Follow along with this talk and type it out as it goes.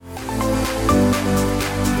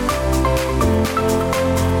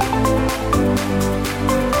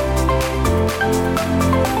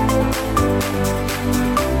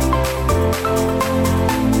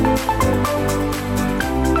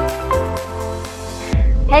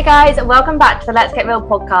Hey guys, welcome back to the Let's Get Real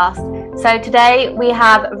podcast. So today we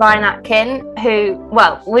have Ryan Atkin, who,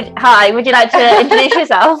 would you like to introduce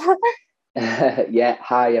yourself? Yeah,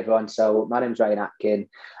 hi everyone. So my name's Ryan Atkin,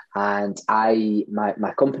 and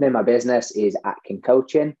my company, my business is Atkin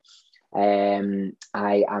Coaching. I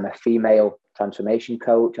am a female transformation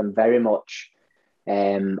coach. I'm very much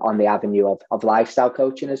on the avenue of lifestyle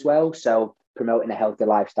coaching as well. So promoting a healthy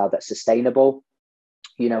lifestyle that's sustainable,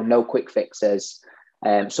 no quick fixes,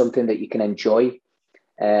 something that you can enjoy,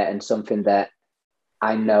 and something that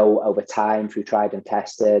I know over time through tried and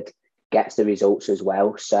tested gets the results as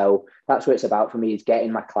well. So that's what it's about for me, is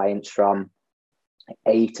getting my clients from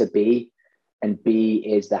A to B, and B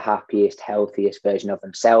is the happiest, healthiest version of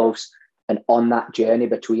themselves. And on that journey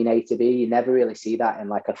between A to B, you never really see that in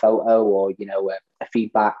like a photo or, a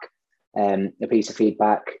feedback, a piece of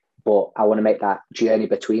feedback. But I want to make that journey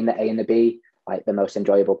between the A and the B like the most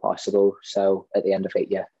enjoyable possible. So at the end of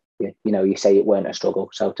it, you say it weren't a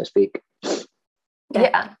struggle, so to speak.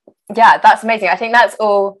 Yeah, that's amazing. I think that's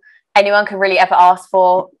all anyone can really ever ask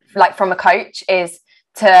for, like from a coach, is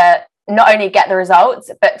to not only get the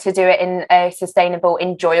results, but to do it in a sustainable,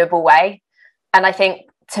 enjoyable way. And I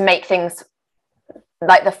think to make things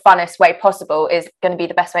like the funnest way possible is going to be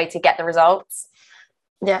the best way to get the results.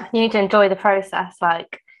 Yeah, you need to enjoy the process.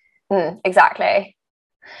 Exactly.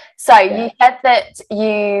 So you said that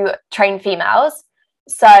you train females.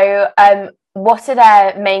 So what are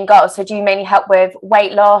their main goals? So do you mainly help with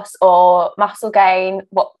weight loss or muscle gain?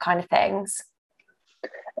 What kind of things?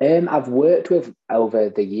 I've worked with, over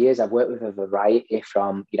the years, I've worked with a variety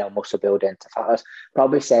from, muscle building to fat loss.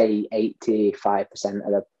 Probably say 85%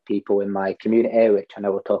 of the people in my community, which I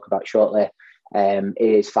know we'll talk about shortly,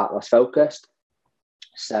 is fat loss focused.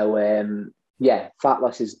 So, fat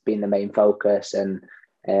loss has been the main focus. And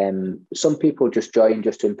some people just join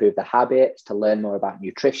just to improve their habits, to learn more about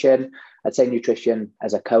nutrition. I'd say nutrition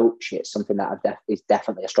as a coach, it's something that is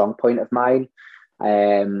definitely a strong point of mine.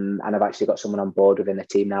 And I've actually got someone on board within the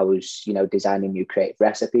team now who's, designing new creative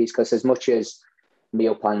recipes, because as much as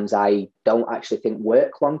meal plans I don't actually think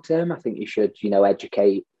work long term, I think you should,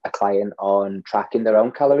 educate a client on tracking their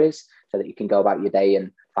own calories so that you can go about your day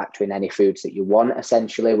and factor in any foods that you want,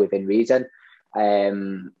 essentially within reason.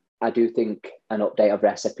 I do think an update of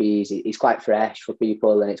recipes is quite fresh for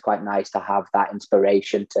people, and it's quite nice to have that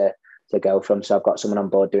inspiration to go from. So I've got someone on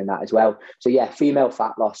board doing that as well. So yeah, female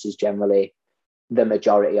fat loss is generally the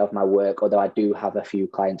majority of my work, although I do have a few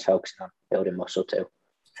clients focusing on building muscle too.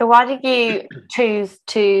 So why did you choose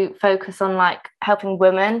to focus on like helping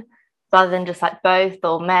women rather than just like both,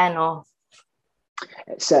 or men? Or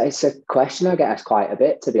it's a question I get asked quite a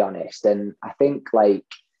bit, to be honest. And I think like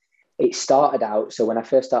it started out, so when I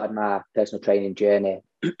first started my personal training journey,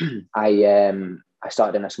 I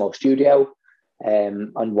started in a small studio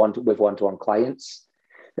with one-to-one clients.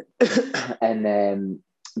 And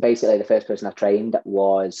basically the first person I trained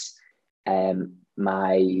was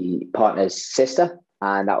my partner's sister,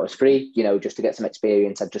 and that was free, just to get some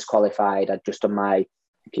experience. I'd just qualified. I'd just done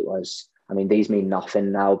these mean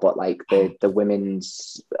nothing now, but like the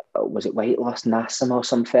women's, was it weight loss, NASM or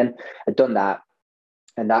something? I'd done that.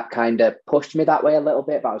 And that kind of pushed me that way a little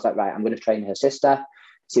bit. But I was like, right, I'm going to train her sister,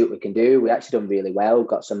 see what we can do. We actually done really well,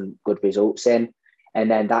 got some good results in.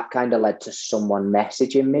 And then that kind of led to someone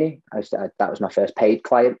messaging me. That was my first paid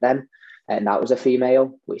client then. And that was a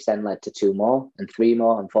female, which then led to 2 more and 3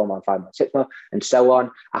 more and 4 more and 5 more, 6 more, and so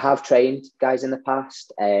on. I have trained guys in the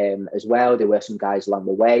past as well. There were some guys along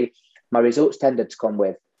the way. My results tended to come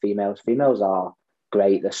with females. Females are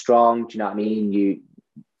great. They're strong. Do you know what I mean?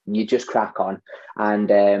 You just crack on.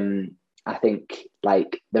 And I think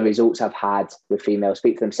like the results I've had with females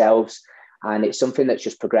speak for themselves, and it's something that's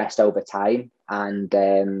just progressed over time. And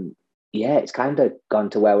it's kind of gone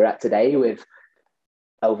to where we're at today with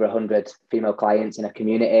over 100 female clients in a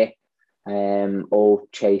community, all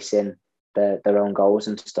chasing their own goals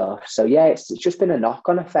and stuff. So yeah, it's just been a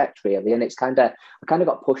knock-on effect really. And I kind of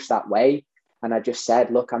got pushed that way. And I just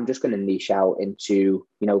said, look, I'm just going to niche out into,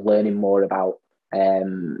 learning more about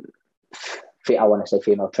I want to say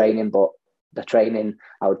female training, but the training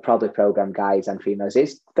I would probably program guys and females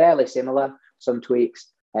is fairly similar, some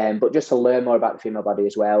tweaks, but just to learn more about the female body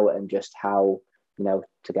as well, and just how, to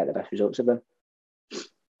get the best results of them.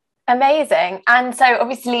 Amazing. And so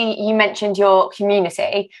obviously you mentioned your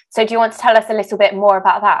community. So do you want to tell us a little bit more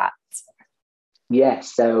about that?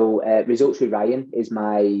 Yes. So Results with Ryan is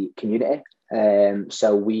my community.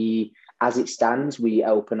 So as it stands, we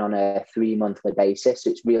open on a 3-monthly basis.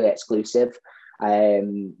 So it's really exclusive.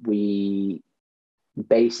 We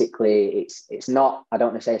basically, it's not, I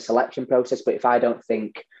don't want to say a selection process, but if I don't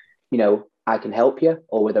think, I can help you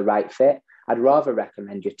or with the right fit, I'd rather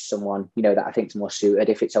recommend you to someone, you know, that I think is more suited.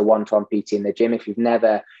 If it's a one-to-one PT in the gym, if you've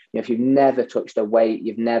never touched a weight,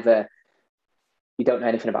 you don't know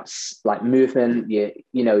anything about like movement,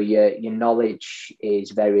 your knowledge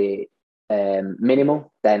is very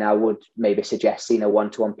minimal, then I would maybe suggest seeing a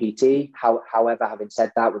one-to-one PT. However, having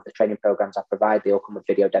said that, with the training programs I provide, they all come with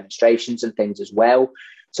video demonstrations and things as well.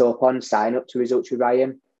 So upon sign up to Results with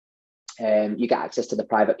Ryan, you get access to the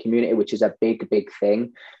private community, which is a big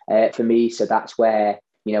thing for me. So that's where,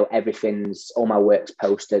 you know, all my work's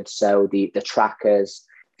posted. So the trackers,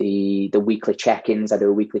 the weekly check-ins, I do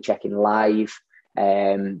a weekly check-in live,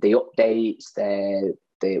 the updates,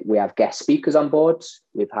 we have guest speakers on board.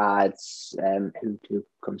 We've had who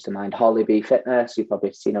comes to mind, Holly B Fitness, you've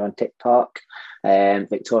probably seen her on TikTok,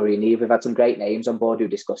 Victoria and Eve. We've had some great names on board who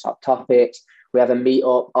discuss hot topics. We have a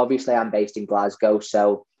meetup. Obviously, I'm based in Glasgow,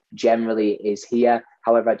 so generally is here.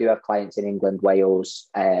 However, I do have clients in England, Wales,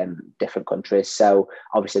 different countries. So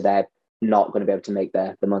obviously they're not going to be able to make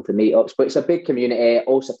the monthly meetups, but it's a big community,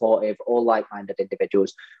 all supportive, all like-minded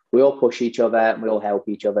individuals. We all push each other and we all help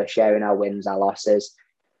each other, sharing our wins, our losses.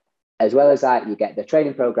 As well as that, you get the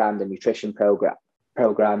training program, the nutrition program,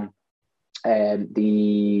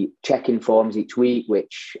 the check-in forms each week,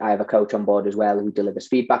 which I have a coach on board as well who delivers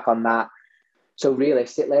feedback on that. So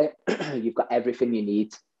realistically, you've got everything you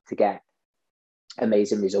need to get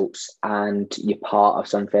amazing results, and you're part of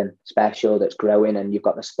something special that's growing, and you've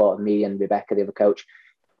got the support of me and Rebecca, the other coach.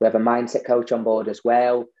 We have a mindset coach on board as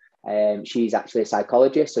well. She's actually a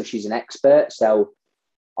psychologist, so she's an expert. So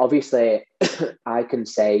obviously I can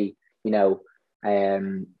say, you know,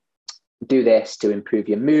 do this to improve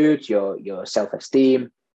your mood, your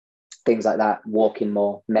self-esteem, things like that, walking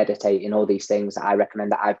more, meditating, all these things that I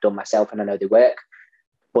recommend that I've done myself and I know they work.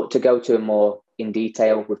 But to go to more in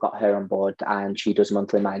detail, we've got her on board and she does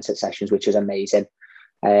monthly mindset sessions, which is amazing.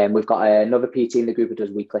 We've got another PT in the group who does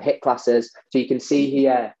weekly HIIT classes. So you can see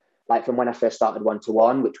here, like from when I first started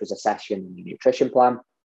one-to-one, which was a session and a nutrition plan,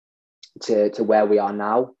 to where we are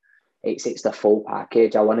now. It's the full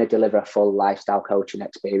package. I want to deliver a full lifestyle coaching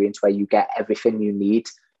experience where you get everything you need.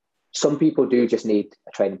 Some people do just need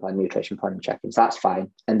a training plan, nutrition plan, and check-ins. That's fine.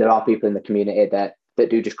 And there are people in the community that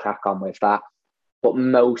do just crack on with that. But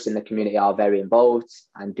most in the community are very involved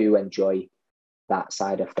and do enjoy that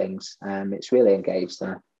side of things. It's really engaged.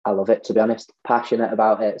 I love it, to be honest. Passionate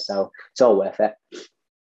about it. So it's all worth it.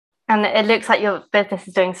 And it looks like your business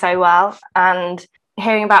is doing so well. And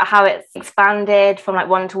hearing about how it's expanded from like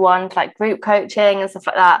one-to-one to like group coaching and stuff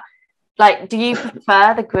like that. Like, do you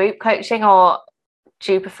prefer the group coaching or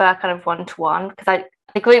do you prefer kind of one-to-one? Because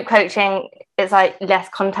the group coaching is like less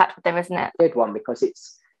contact with them, isn't it? Good one, because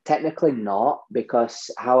it's technically not, because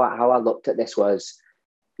how I looked at this was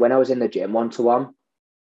when I was in the gym one-to-one,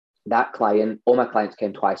 that client, all my clients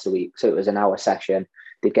came twice a week. So it was an hour session.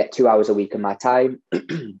 They'd get 2 hours a week of my time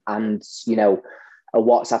and, you know, a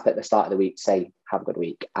WhatsApp at the start of the week, say, have a good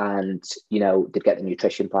week. And, you know, they'd get the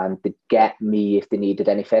nutrition plan, they'd get me if they needed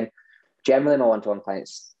anything. Generally, my one-to-one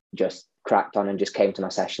clients just cracked on and just came to my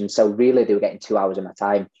session. So really, they were getting 2 hours of my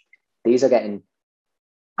time. These are getting,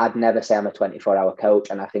 I'd never say I'm a 24-hour coach.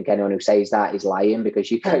 And I think anyone who says that is lying, because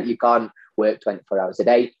you can't work 24 hours a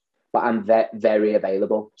day. But I'm very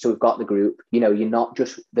available. So we've got the group. You know, you're not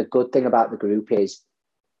just, the good thing about the group is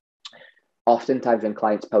oftentimes when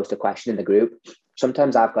clients post a question in the group,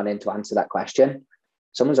 sometimes I've gone in to answer that question.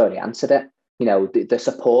 Someone's already answered it. You know, they're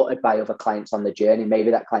supported by other clients on the journey.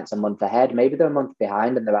 Maybe that client's a month ahead. Maybe they're a month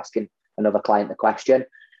behind and they're asking another client the question.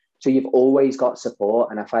 So you've always got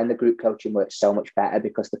support. And I find the group coaching works so much better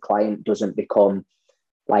because the client doesn't become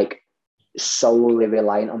like solely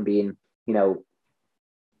reliant on being, you know,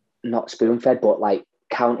 not spoon-fed, but like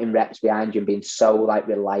counting reps behind you and being so like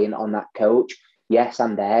reliant on that coach. Yes,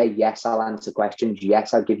 I'm there. Yes, I'll answer questions.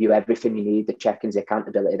 Yes, I'll give you everything you need, the check-ins, the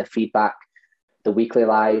accountability, the feedback, the weekly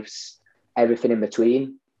lives, everything in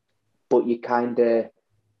between. But you kind of,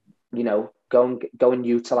 you know, go and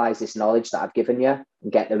utilize this knowledge that I've given you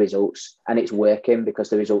and get the results. And it's working because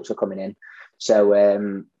the results are coming in.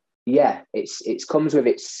 So, yeah, it's comes with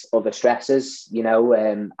its other stresses, you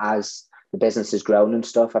know, as the business has grown and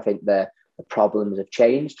stuff. I think the problems have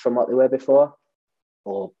changed from what they were before,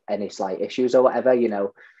 or any slight issues or whatever, you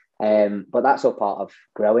know. But that's all part of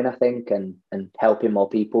growing, I think, and helping more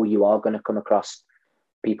people. You are going to come across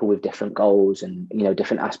people with different goals and, you know,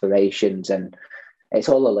 different aspirations, and it's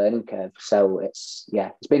all a learning curve. So it's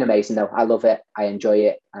been amazing though. I love it. I enjoy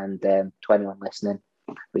it. And to anyone listening,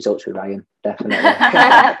 Results with Ryan, definitely.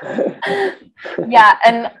 Yeah,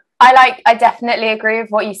 and I definitely agree with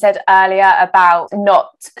what you said earlier about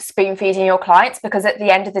not spoon feeding your clients, because at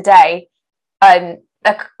the end of the day,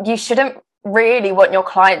 you shouldn't really want your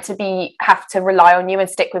client to have to rely on you and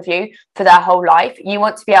stick with you for their whole life. You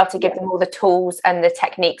want to be able to give them all the tools and the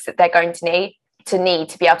techniques that they're going to need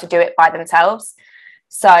to be able to do it by themselves.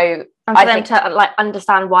 So and for them to like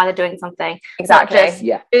understand why they're doing something. Exactly. Not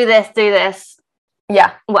just do this.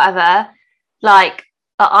 Yeah. Whatever. Like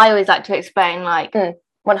I always like to explain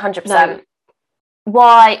 100%.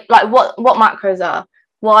 Why, like what macros are,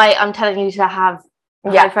 why I'm telling you to have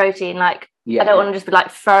high protein. I don't want to just be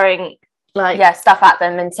like throwing stuff at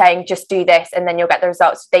them and saying just do this and then you'll get the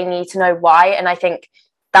results. They need to know why, and I think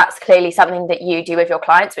that's clearly something that you do with your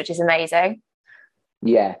clients, which is amazing.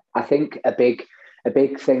 Yeah, I think a big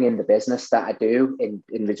thing in the business that I do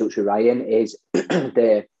in Results with Ryan is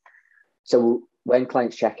so when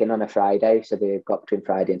clients check in on a Friday, so they've got between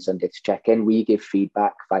Friday and Sunday to check in, we give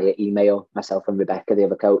feedback via email, myself and Rebecca, the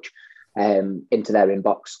other coach, into their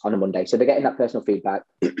inbox on a Monday. So they're getting that personal feedback,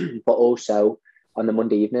 but also on the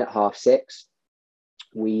Monday evening at 6:30,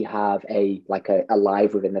 we have a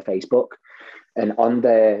live within the Facebook, and on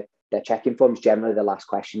the check-in forms, generally the last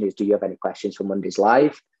question is, do you have any questions for Monday's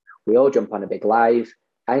live? We all jump on a big live,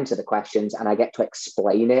 I answer the questions, and I get to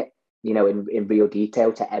explain it, in real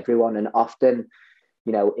detail to everyone. And often,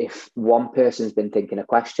 if one person's been thinking a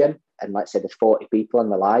question, and let's say there's 40 people on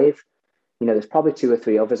the live, there's probably 2 or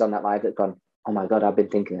 3 others on that live that have gone, oh my God, I've been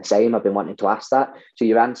thinking the same. I've been wanting to ask that. So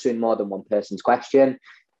you're answering more than one person's question.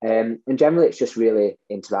 And generally, it's just really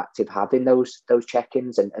interactive having those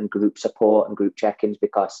check-ins and group support and group check-ins,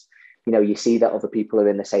 because, you see that other people are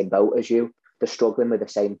in the same boat as you. They're struggling with the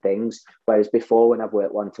same things. Whereas before, when I've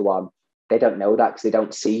worked one-to-one, they don't know that because they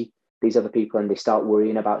don't see these other people, and they start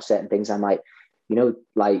worrying about certain things. I'm like,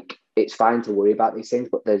 it's fine to worry about these things,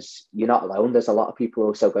 but you're not alone. There's a lot of people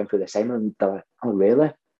also going through the same, and they're like, oh,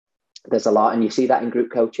 really? There's a lot, and you see that in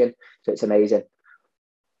group coaching. So it's amazing.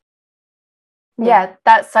 Yeah,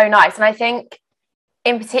 that's so nice. And I think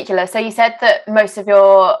in particular, so you said that most of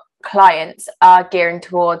your clients are gearing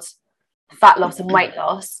towards fat loss and weight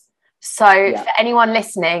loss. So for anyone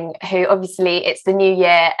listening who, obviously it's the new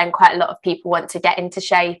year and quite a lot of people want to get into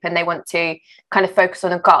shape and they want to kind of focus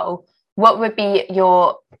on a goal, what would be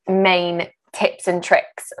your main tips and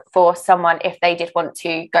tricks for someone if they did want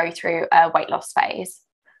to go through a weight loss phase?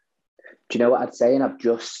 Do you know what I'd say? And I've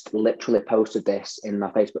just literally posted this in my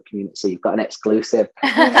Facebook community, so you've got an exclusive.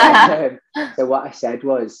 So what I said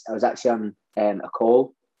was, I was actually on a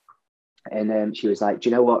call, and she was like, do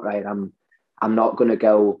you know what, Ryan, I'm not going to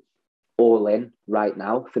go all in right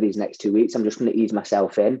now for these next 2 weeks. I'm just going to ease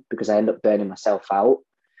myself in, because I end up burning myself out.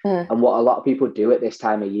 And what a lot of people do at this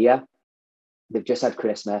time of year, they've just had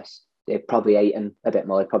Christmas, they've probably eaten a bit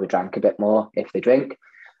more, they've probably drank a bit more if they drink,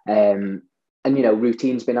 and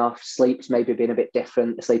routine's been off, sleep's maybe been a bit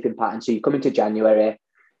different, the sleeping pattern. So you come into January,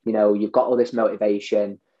 you've got all this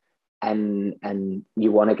motivation, and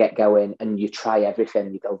you want to get going, and you try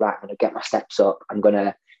everything. You go, right, I'm going to get my steps up, I'm going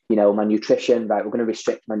to, my nutrition, right, we're going to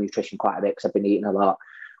restrict my nutrition quite a bit because I've been eating a lot.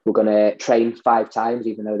 We're going to train 5 times,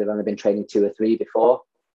 even though they've only been training 2 or 3 before.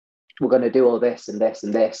 We're going to do all this and this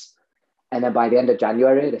and this. And then by the end of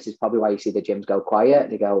January, this is probably why you see the gyms go quiet.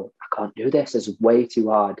 They go, I can't do this, it's way too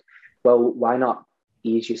hard. Well, why not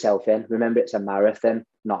ease yourself in? Remember, it's a marathon,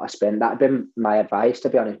 not a sprint. That'd been my advice, to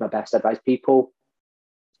be honest, my best advice. People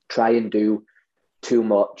try and do too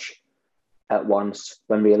much at once,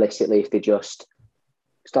 when realistically, if they just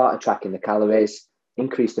started tracking the calories,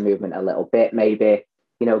 increase the movement a little bit, maybe,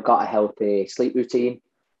 got a healthy sleep routine,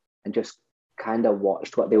 and just kind of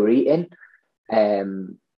watched what they were eating,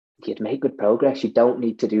 you'd make good progress. You don't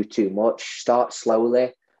need to do too much. Start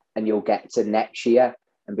slowly, and you'll get to next year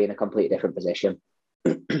and be in a completely different position.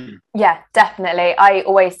 Yeah, definitely. I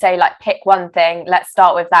always say, pick one thing, let's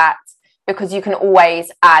start with that, because you can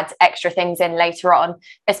always add extra things in later on,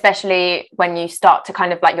 especially when you start to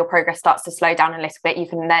kind of your progress starts to slow down a little bit. You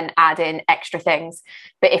can then add in extra things.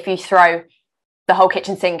 But if you throw the whole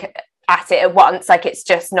kitchen sink at it at once, it's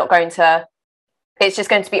just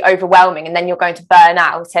going to be overwhelming, and then you're going to burn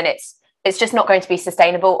out, and it's just not going to be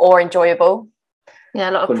sustainable or enjoyable.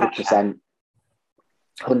 Yeah, a lot of 100%.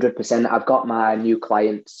 100%. I've got my new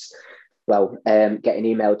clients, getting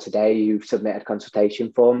emailed today, who've submitted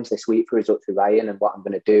consultation forms this week for Results with Ryan. And what I'm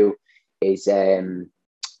going to do is on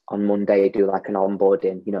Monday do an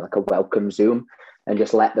onboarding, a welcome Zoom, and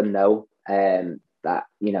just let them know that,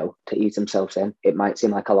 to ease themselves in. It might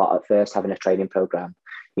seem like a lot at first, having a training program,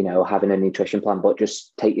 having a nutrition plan, but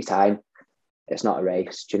just take your time. It's not a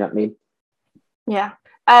race. Do you know what I mean? Yeah.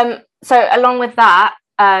 So along with that,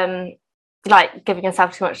 giving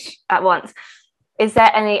yourself too much at once, is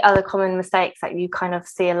there any other common mistakes that you kind of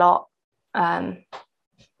see a lot?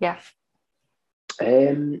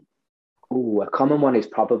 A common one is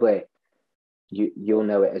probably, you'll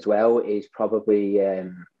know it as well, is probably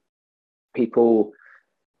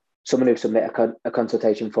someone who submit a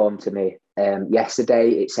consultation form to me.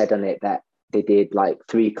 Yesterday, it said on it that they did like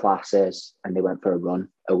 3 classes and they went for a run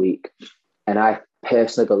a week. And I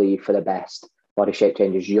personally believe for the best body shape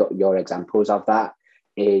changes, your examples of that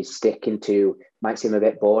is sticking to, might seem a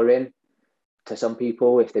bit boring to some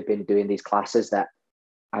people if they've been doing these classes that,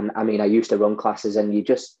 and I mean, I used to run classes and you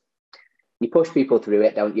push people through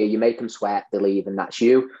it, don't you? You make them sweat, they leave, and that's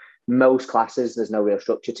you. Most classes, there's no real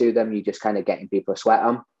structure to them. You just kind of getting people to sweat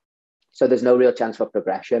on. So there's no real chance for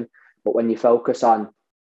progression. But when you focus on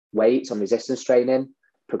weights, on resistance training,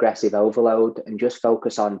 progressive overload, and just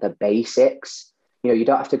focus on the basics, you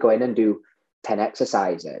don't have to go in and do 10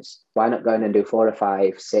 exercises. Why not go in and do 4 or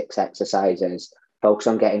 5, 6 exercises? Focus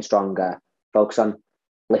on getting stronger, focus on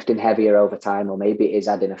lifting heavier over time, or maybe it is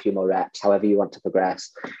adding a few more reps, however you want to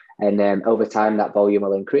progress. And then over time, that volume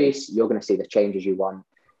will increase. You're going to see the changes you want.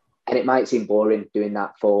 And it might seem boring doing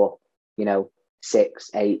that for, 6,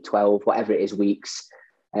 8, 12, whatever it is, weeks.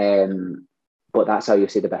 But that's how you'll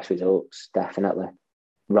see the best results, definitely,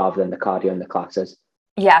 rather than the cardio and the classes.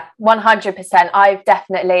 Yeah, 100%. I've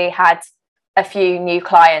definitely had a few new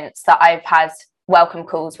clients that I've had welcome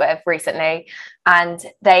calls with recently, and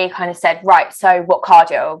they kind of said, right, so what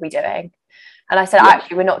cardio are we doing? And I said,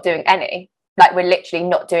 actually, we're not doing any. Like, we're literally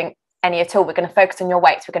not doing any at all. We're going to focus on your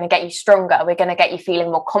weights. We're going to get you stronger. We're going to get you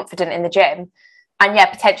feeling more confident in the gym. And yeah,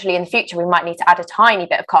 potentially in the future, we might need to add a tiny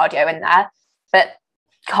bit of cardio in there, but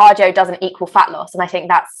cardio doesn't equal fat loss. And I think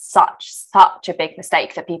that's such a big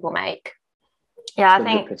mistake that people make. Yeah,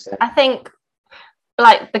 100%. I think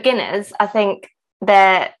like beginners, I think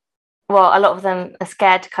a lot of them are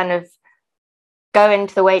scared to kind of go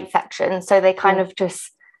into the weight section. So they kind of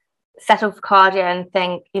just settle for cardio and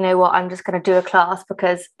think, you know what, I'm just going to do a class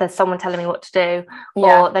because there's someone telling me what to do,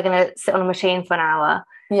 or they're going to sit on a machine for an hour.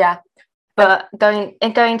 Yeah. But going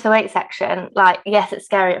to the weight section, like, yes, it's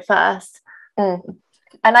scary at first. And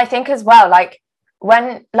I think as well,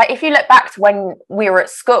 if you look back to when we were at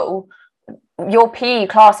school, your PE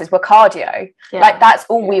classes were cardio. Like, that's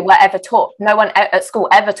all we were ever taught. No one at school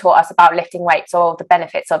ever taught us about lifting weights or the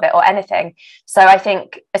benefits of it or anything. So I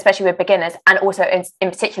think, especially with beginners, and also in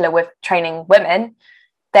particular with training women,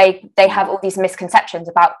 they have all these misconceptions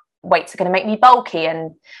about weights are going to make me bulky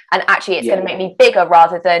and actually it's going to make me bigger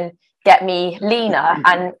rather than get me leaner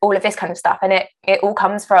and all of this kind of stuff. And it all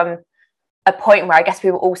comes from a point where I guess we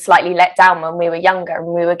were all slightly let down when we were younger, and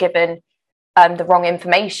we were given the wrong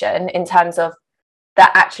information in terms of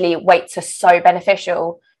that actually weights are so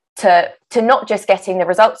beneficial to not just getting the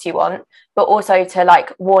results you want, but also to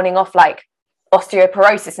like warning off like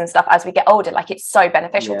osteoporosis and stuff as we get older. Like, it's so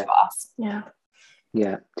beneficial to us.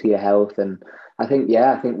 Yeah, to your health. And I think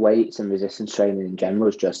weights and resistance training in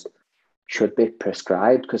general should be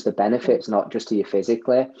prescribed, because the benefits not just to you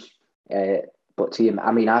physically, but to you.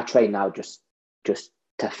 I mean, I train now just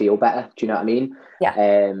to feel better. Do you know what I mean?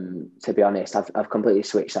 Yeah. To be honest, I've completely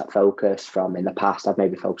switched that focus from, in the past, I've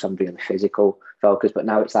maybe focused on really physical focus, but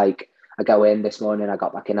now it's like, I go in this morning, I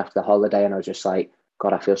got back in after the holiday, and I was just like,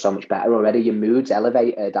 God, I feel so much better already. Your mood's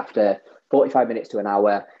elevated after 45 minutes to an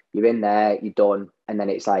hour. You're in there, you're done, and then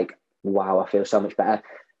it's like, wow, I feel so much better.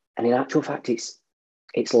 And in actual fact, it's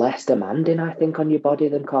less demanding, I think, on your body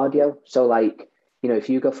than cardio. So like, if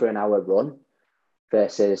you go for an hour run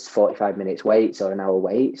versus 45 minutes weights or an hour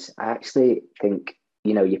weights, I actually think,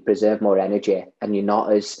 you preserve more energy, and you're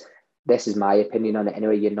not as, this is my opinion on it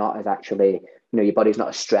anyway, you're not as actually, your body's not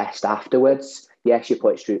as stressed afterwards. Yes, you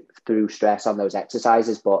put through stress on those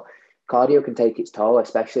exercises, but cardio can take its toll,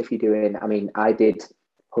 especially if you're doing, I mean, I did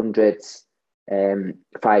hundreds,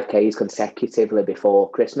 5Ks consecutively before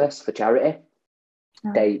Christmas for charity,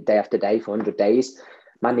 day after day for 100 days.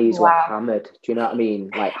 My knees were hammered. Do you know what I mean?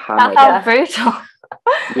 Like, hammered. That's brutal.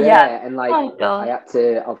 Yeah, and like, I had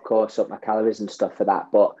to, of course, up my calories and stuff for that.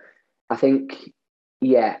 But I think,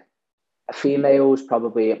 females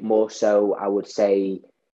probably more so, I would say,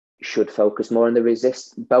 should focus more on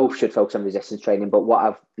both should focus on resistance training. But what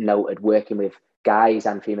I've noted working with guys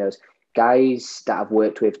and females, guys that I've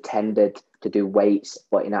worked with tended to do weights,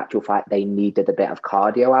 but in actual fact, they needed a bit of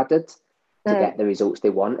cardio added to get the results they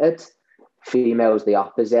wanted. Females, the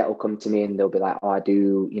opposite, will come to me and they'll be like, oh, I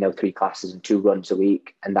do, 3 classes and 2 runs a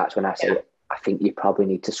week. And that's when I say, I think you probably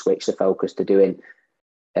need to switch the focus to doing,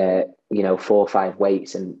 4 or 5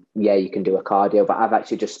 weights. And you can do a cardio. But I've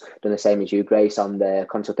actually just done the same as you, Grace, on the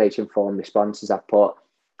consultation form responses. I've put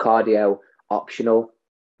cardio optional.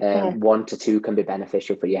 1 to 2 can be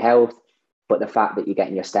beneficial for your health. But the fact that you're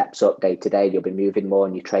getting your steps up day to day, you'll be moving more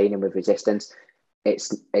and you're training with resistance,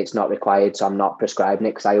 it's not required, so I'm not prescribing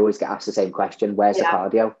it, because I always get asked the same question: where's the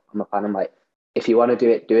cardio on my plan? I'm like, if you want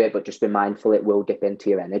to do it, but just be mindful it will dip into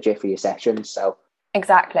your energy for your sessions. So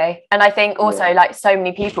exactly. And I think also like so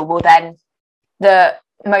many people will then, the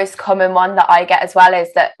most common one that I get as well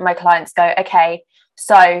is that my clients go, okay,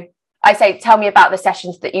 so I say, tell me about the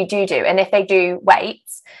sessions that you do. And if they do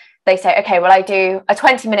weights, they say, okay, well, I do a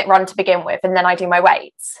 20-minute run to begin with, and then I do my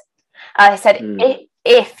weights. And I said,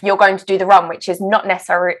 if you're going to do the run, which is not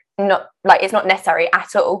necessary, it's not necessary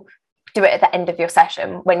at all, do it at the end of your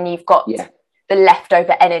session when you've got the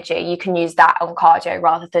leftover energy. You can use that on cardio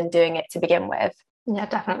rather than doing it to begin with. Yeah,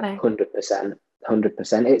 definitely.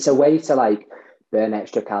 100%. It's a way to like burn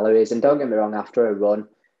extra calories. And don't get me wrong, after a run,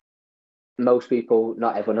 most people,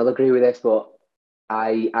 not everyone will agree with this, but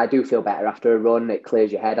I do feel better after a run. It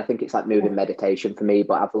clears your head. I think it's like moving meditation for me,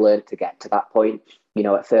 but I've learned to get to that point. You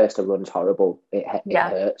know, at first a run's horrible. It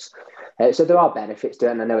hurts. So there are benefits to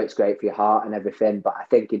it, and I know it's great for your heart and everything, but I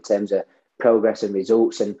think in terms of progress and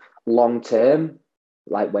results and long term,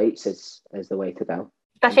 like weights is the way to go.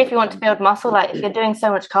 Especially if you want to build muscle. Like if you're doing so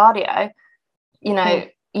much cardio, you know,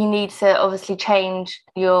 you need to obviously change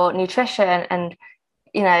your nutrition, and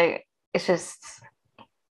you know, it's just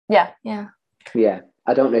yeah.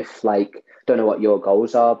 I don't know if don't know what your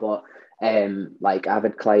goals are, but like I've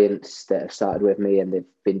had clients that have started with me and they've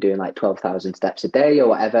been doing like 12,000 steps a day or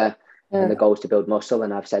whatever, and the goal is to build muscle,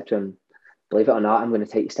 and I've said to them, believe it or not, I'm going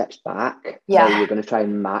to take your steps back. So you're going to try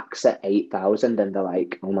and max at 8,000, and they're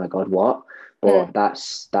like, oh my god, what? But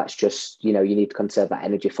that's just, you know, you need to conserve that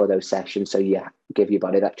energy for those sessions, so you give your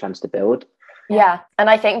body that chance to build. Yeah, and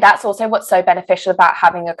I think that's also what's so beneficial about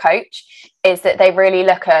having a coach, is that they really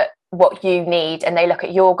look at what you need, and they look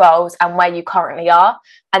at your goals and where you currently are,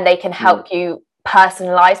 and they can help you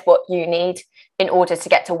personalize what you need in order to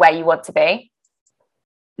get to where you want to be.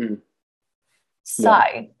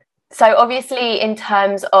 So obviously in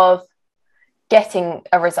terms of getting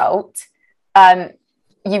a result,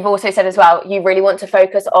 you've also said as well, you really want to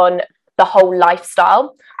focus on the whole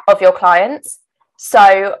lifestyle of your clients.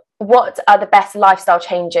 So what are the best lifestyle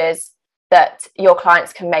changes that your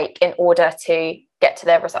clients can make in order to get to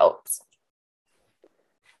their results?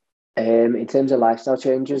 In terms of lifestyle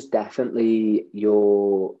changes, definitely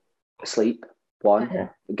your sleep.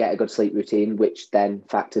 Get a good sleep routine, which then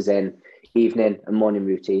factors in evening and morning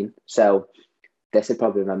routine. So this is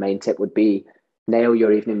probably my main tip, would be nail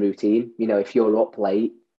your evening routine. You know, if you're up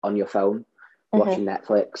late on your phone watching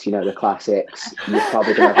Netflix, you know, the classics, you're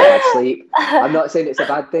probably gonna have a bad sleep. I'm not saying it's a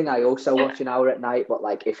bad thing. I also watch an hour at night, but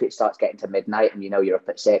like if it starts getting to midnight and you know you're up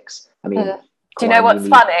at 6, I mean, do you know what's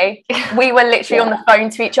funny? We were literally on the phone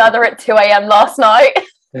to each other at 2 a.m. last night.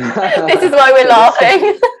 This is why we're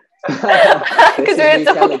laughing. This is me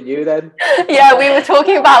telling you then. Yeah, we were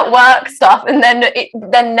talking about work stuff, and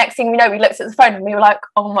then next thing we know, we looked at the phone and we were like,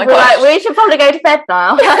 oh my god, we should probably go to bed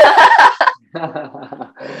now.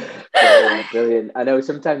 Brilliant. I know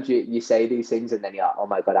sometimes you say these things and then you're like, oh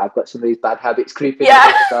my god, I've got some of these bad habits creeping in.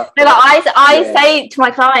 Stuff, no, I say to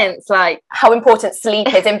my clients like how important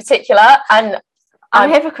sleep is in particular, and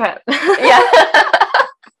I'm a hypocrite.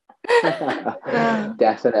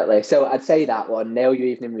 Definitely. So I'd say that one, nail your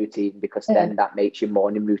evening routine, because then that makes your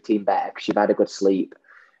morning routine better because you've had a good sleep.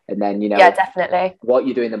 And then, you know, definitely what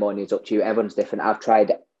you do in the morning is up to you. Everyone's different. I've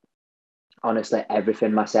tried honestly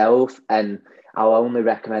everything myself, and I'll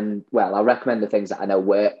recommend the things that I know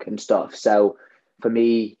work and stuff. So for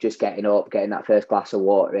me, just getting up, getting that first glass of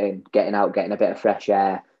water in, getting out, getting a bit of fresh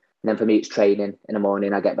air. And then for me, it's training in the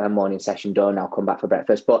morning. I get my morning session done. I'll come back for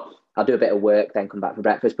breakfast, but I'll do a bit of work, then come back for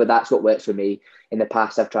breakfast. But that's what works for me. In the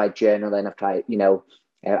past, I've tried journaling. I've tried, you know,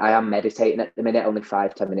 I am meditating at the minute, only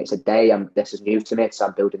 5-10 minutes a day. This is new to me, so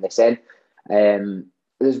I'm building this in.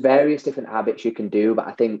 There's various different habits you can do, but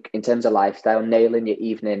I think in terms of lifestyle, nailing your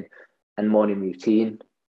evening and morning routine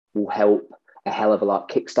will help a hell of a lot.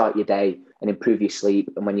 Kickstart your day and improve your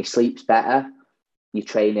sleep. And when your sleep's better, you're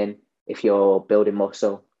training. If you're building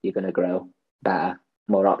muscle, you're going to grow better,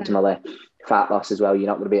 more optimally. Fat loss as well, you're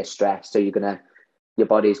not going to be as stressed, so your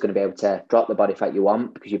body's going to be able to drop the body fat you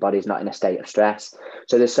want because your body's not in a state of stress.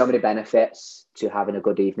 So there's so many benefits to having a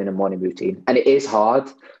good evening and morning routine. And it is hard.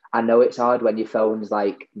 I know it's hard when your phone's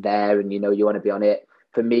like there and you know you want to be on it.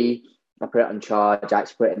 For me, I put it on charge. I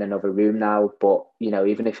actually put it in another room now, but you know,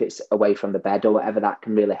 even if it's away from the bed or whatever, that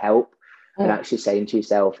can really help. And actually saying to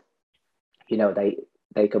yourself, you know,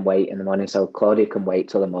 they can wait in the morning, so Claudia can wait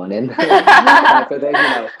till the morning. Type of thing, you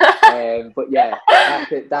know. But yeah,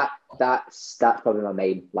 that's probably my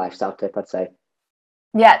main lifestyle tip, I'd say.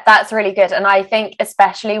 Yeah, that's really good. And I think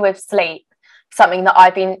especially with sleep, something that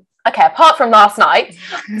I've been okay, apart from last night,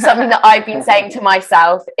 something that I've been saying to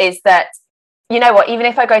myself is that, you know what, even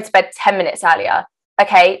if I go to bed 10 minutes earlier,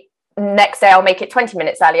 okay, next day I'll make it 20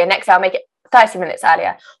 minutes earlier, next day I'll make it 30 minutes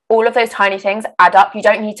earlier. All of those tiny things add up. You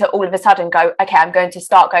don't need to all of a sudden go, okay, I'm going to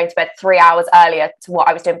start going to bed 3 hours earlier to what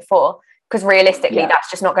I was doing before, because realistically, that's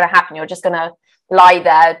just not going to happen. You're just going to lie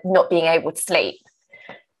there not being able to sleep.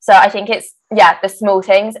 So I think it's, the small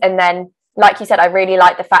things. And then, like you said, I really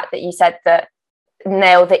like the fact that you said that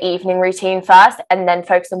nail the evening routine first and then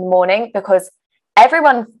focus on the morning, because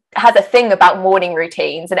everyone has a thing about morning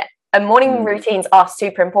routines, and morning routines are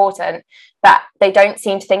super important, but they don't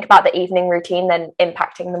seem to think about the evening routine then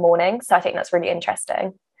impacting the morning. So I think that's really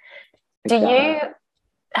interesting. Exactly. Do you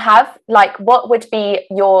have, like, what would be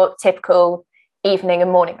your typical evening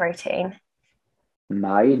and morning routine?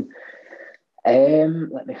 Mine,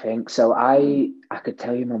 let me think. So I could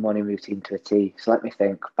tell you my morning routine to a T. So let me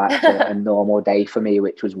think back to a normal day for me,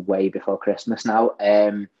 which was way before Christmas now,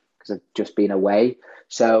 because I've just been away.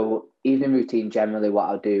 So evening routine, generally what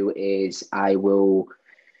I'll do is I'll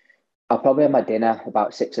probably have my dinner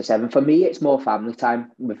about 6 or 7. For me, it's more family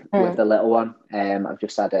time with the little one. I've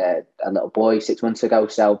just had a little boy 6 months ago.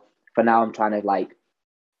 So for now, I'm trying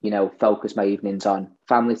to focus my evenings on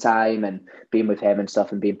family time and being with him and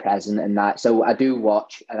stuff and being present and that. So I do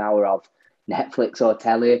watch an hour of Netflix or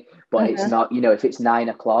telly, but it's not, if it's 9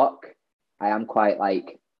 o'clock, I am quite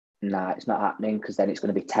like, nah, it's not happening, because then it's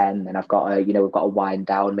going to be 10 and I've got to, we've got to wind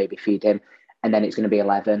down, maybe feed him. And then it's going to be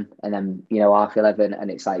 11 and then, half 11.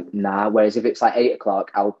 And it's like, nah. Whereas if it's like 8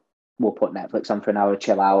 o'clock, we'll put Netflix on for an hour,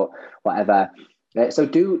 chill out, whatever. So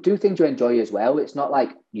do things you enjoy as well. It's not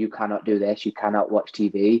like you cannot do this, you cannot watch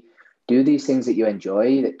TV. Do these things that you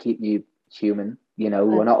enjoy that keep you human.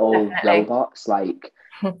 We're not all robots. Like,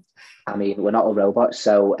 I mean, we're not all robots.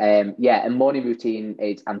 So and morning routine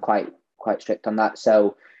is, I'm quite strict on that.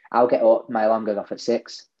 So I'll get up, my alarm goes off at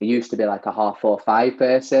 6. I used to be like a 4:30, 5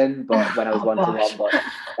 person, but when I was 1-to-1, but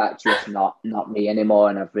that's just not me anymore.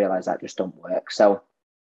 And I've realised that just don't work. So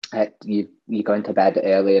you go into bed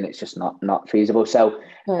early and it's just not feasible. So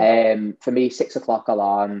for me, 6 o'clock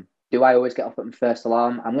alarm. Do I always get up at my first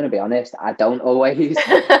alarm? I'm going to be honest, I don't always.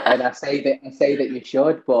 And I say that you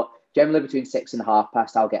should, but generally between 6 and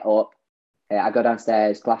past, I'll get up. I go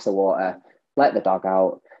downstairs, glass of water, let the dog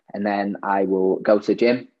out, and then I will go to the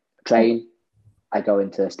gym, train. I go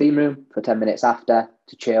into the steam room for 10 minutes after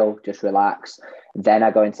to chill, just relax. Then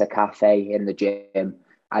I go into a cafe in the gym.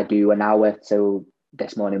 I do an hour to,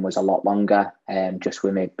 this morning was a lot longer, just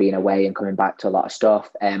with me being away and coming back to a lot of stuff.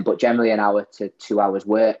 But generally an hour to 2 hours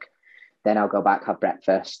work. Then I'll go back, have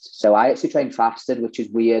breakfast. So I actually train fasted, which is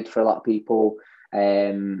weird for a lot of people.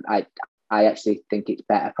 I actually think it's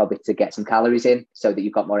better probably to get some calories in so that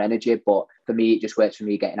you've got more energy. But for me, it just works for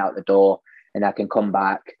me getting out the door and I can come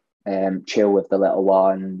back, chill with the little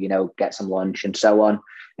one, get some lunch and so on.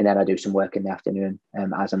 And then I do some work in the afternoon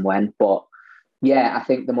as and when. But yeah, I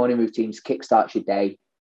think the morning routines kickstarts your day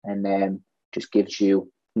and just gives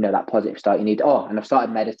you, that positive start you need. Oh, and I've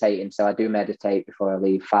started meditating. So I do meditate before I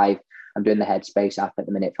leave. 5. I'm doing the Headspace app at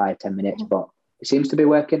the minute, 5-10 minutes, but it seems to be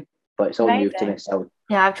working. But it's all new to me. So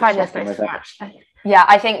yeah, I've tried this actually. Yeah,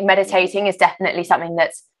 I think meditating is definitely something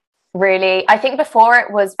that's really, I think before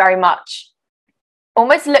it was very much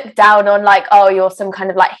almost looked down on, like, oh, you're some kind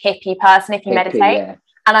of like hippie person if you meditate. Yeah.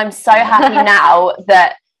 And I'm so happy now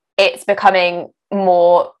that it's becoming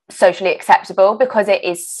more socially acceptable, because it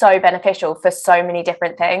is so beneficial for so many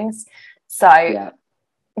different things. So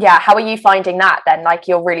yeah, how are you finding that then? Like,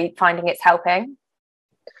 you're really finding it's helping?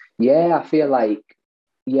 Yeah, I feel like,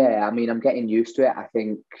 I mean, I'm getting used to it. I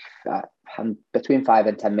think I'm between 5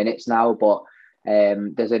 and 10 minutes now, but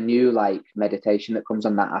there's a new like meditation that comes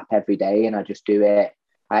on that app every day, and I just do it.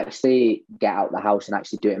 I actually get out the house and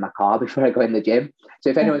actually do it in my car before I go in the gym. So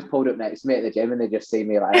if anyone's pulled up next to me at the gym and they just see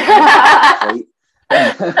me like,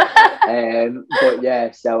 but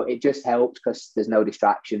yeah, so it just helps because there's no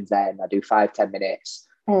distractions then. I do 5-10 minutes.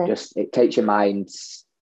 Just, it takes your mind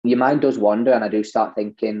does wander, and I do start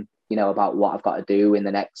thinking, about what I've got to do in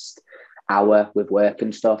the next hour with work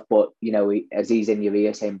and stuff. But, as he's in your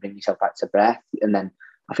ear saying, bring yourself back to breath. And then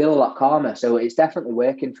I feel a lot calmer. So it's definitely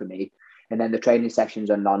working for me. And then the training sessions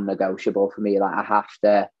are non-negotiable for me. Like, I have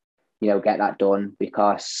to, get that done,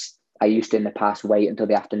 because I used to in the past wait until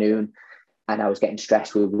the afternoon and I was getting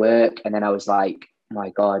stressed with work. And then I was like, oh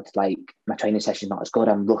my God, like my training session's not as good.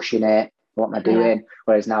 I'm rushing it. What am I doing?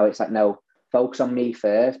 Whereas now it's like, no, focus on me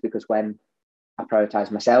first, because when I prioritize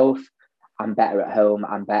myself, I'm better at home.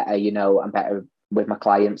 I'm better, I'm better with my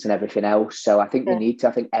clients and everything else. So I think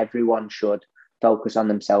I think everyone should focus on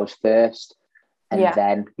themselves first, and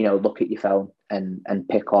then, look at your phone and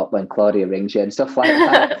pick up when Claudia rings you and stuff like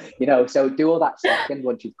that. So do all that second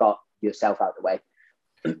once you've got yourself out of the way.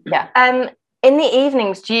 Yeah. In the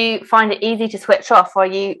evenings, do you find it easy to switch off, or are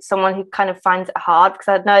you someone who kind of finds it hard? Because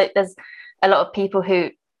I know there's a lot of people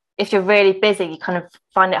who, if you're really busy, you kind of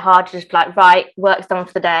find it hard to just be like, right, work's done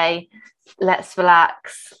for the day, let's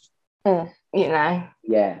relax.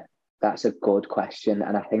 Yeah, that's a good question.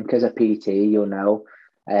 And I think as a PT,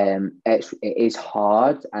 it is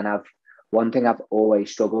hard. And one thing I've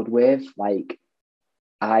always struggled with, like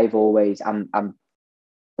I'm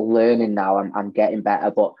learning now, I'm getting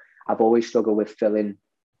better, but I've always struggled with filling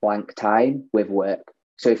blank time with work.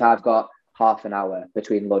 So if I've got half an hour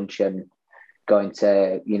between lunch and going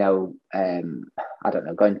to,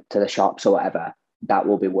 going to the shops or whatever, that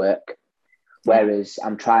will be work. Whereas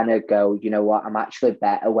I'm trying to go, you know what, I'm actually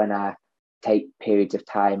better when I take periods of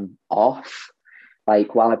time off.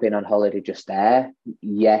 Like while I've been on holiday just there,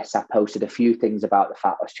 yes, I posted a few things about the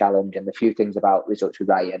Fat Loss Challenge and a few things about results with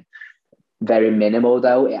Ryan. Very minimal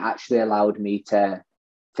though. It actually allowed me to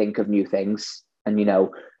think of new things and,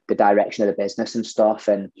 the direction of the business and stuff.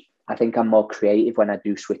 And I think I'm more creative when I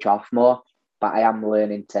do switch off more, but I am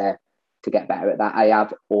learning to get better at that. I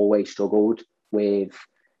have always struggled with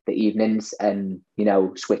the evenings and,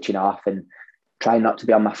 switching off and trying not to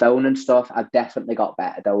be on my phone and stuff. I've definitely got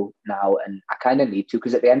better though now, and I kind of need to,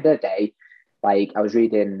 because at the end of the day, like I was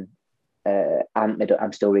reading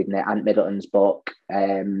I'm still reading it, Ant Middleton's book,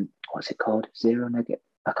 what's it called? Zero Negative?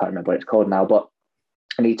 I can't remember what it's called now,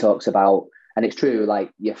 and he talks about, and it's true,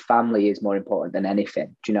 like your family is more important than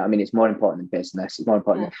anything. Do you know what I mean? It's more important than business. It's more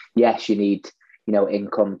important. Yes, you need,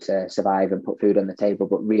 income to survive and put food on the table,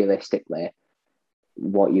 but realistically,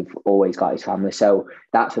 what you've always got is family. So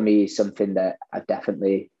that for me is something that I've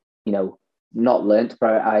definitely, not learned to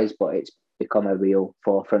prioritize, but it's become a real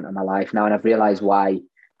forefront of my life now. And I've realized why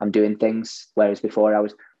I'm doing things. Whereas before I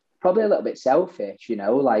was probably a little bit selfish,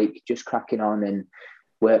 like just cracking on and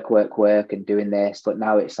work and doing this. But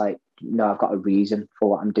now it's like, no, I've got a reason for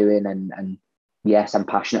what I'm doing. And yes, I'm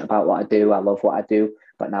passionate about what I do. I love what I do.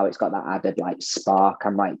 But now it's got that added like spark.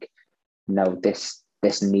 I'm like, no, this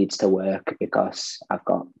needs to work because I've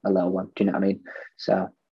got a little one. Do you know what I mean? So,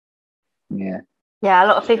 yeah. Yeah, a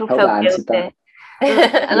lot of people feel guilty.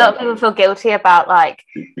 A lot of people feel guilty about like,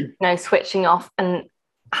 switching off and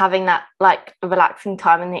having that like relaxing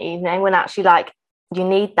time in the evening, when actually like you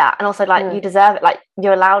need that, and also like you deserve it. Like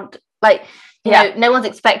you're allowed, like no one's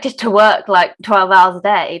expected to work like 12 hours a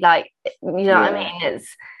day. Like what I mean?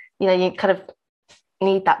 It's you kind of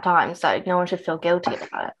need that time, so no one should feel guilty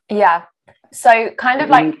about it. Yeah. So kind of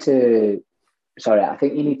like I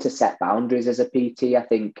think you need to set boundaries as a PT. I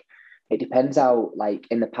think it depends how, like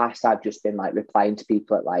in the past, I've just been like replying to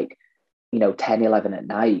people at like, 10, 11 at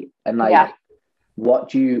night. And like,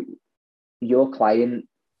 your client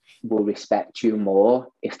will respect you more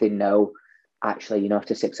if they know actually,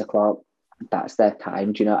 after 6 o'clock, that's their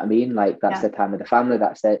time. Do you know what I mean? Like that's the time of the family.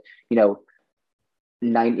 That's their,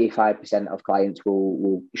 95% of clients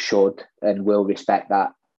should and will respect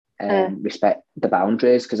that. Respect the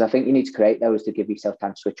boundaries, because I think you need to create those to give yourself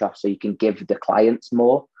time to switch off so you can give the clients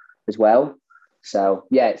more as well. So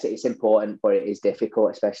yeah, it's important, but it is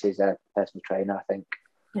difficult, especially as a personal trainer, I think.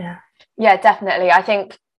 Yeah, definitely. I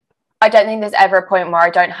don't think there's ever a point where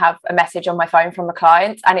I don't have a message on my phone from a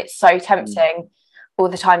client, and it's so tempting all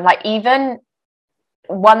the time. Like even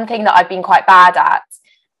one thing that I've been quite bad at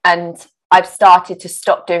and I've started to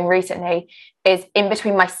stop doing recently is in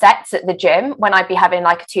between my sets at the gym, when I'd be having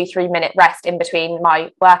like a 2-3 minute rest in between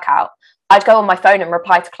my workout, I'd go on my phone and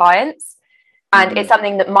reply to clients. And it's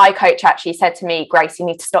something that my coach actually said to me, Grace, you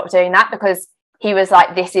need to stop doing that, because he was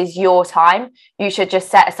like, this is your time. You should just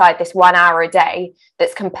set aside this 1 hour a day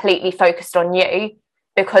that's completely focused on you,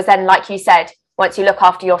 because then, like you said, once you look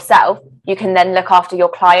after yourself, you can then look after your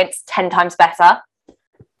clients 10 times better.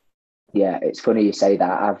 Yeah, it's funny you say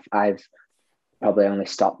that. I've probably only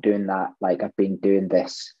stopped doing that. Like I've been doing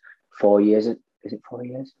this 4 years. Is it 4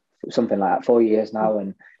 years? Something like that. 4 years now.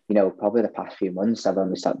 And, probably the past few months I've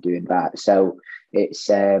only stopped doing that. So it's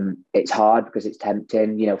hard because it's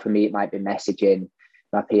tempting. For me, it might be messaging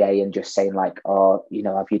my PA and just saying like, oh,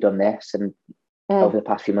 have you done this? And over the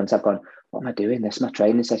past few months I've gone, what am I doing? This is my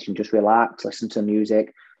training session. Just relax, listen to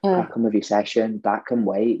music, crack on with your session. That can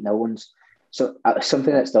wait. No one's. So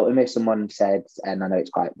something that stuck with me, someone said, and I know it's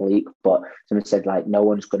quite bleak, but someone said like, no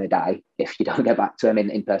one's going to die if you don't get back to them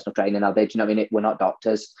in personal training. Are they? Do you know what I mean? We're not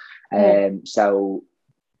doctors. So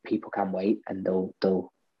people can wait and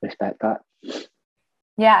they'll respect that.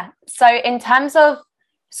 Yeah. So in terms of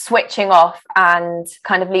switching off and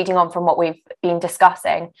kind of leading on from what we've been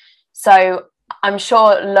discussing, so I'm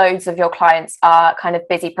sure loads of your clients are kind of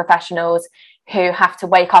busy professionals who have to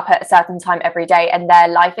wake up at a certain time every day, and their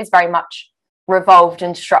life is very much revolved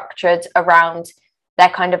and structured around their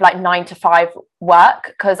kind of like 9 to 5 work.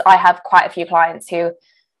 Because I have quite a few clients who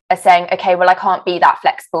are saying, okay, well, I can't be that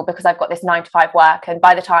flexible because I've got this 9 to 5 work, and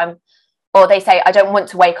by the time, or they say, I don't want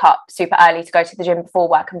to wake up super early to go to the gym before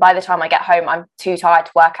work, and by the time I get home I'm too tired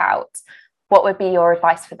to work out. What would be your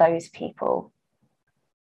advice for those people?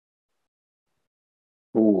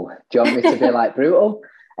 Ooh, do you want me to be like brutal?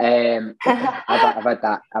 I've had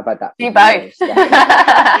that. You both.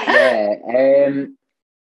 Yeah.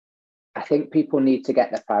 I think people need to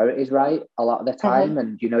get their priorities right a lot of the time.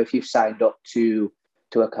 And, you know, if you've signed up to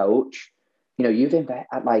a coach, you know, you've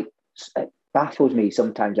invested, like, it baffles me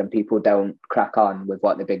sometimes when people don't crack on with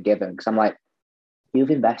what they've been given. Because I'm like,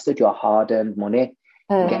 you've invested your hard-earned money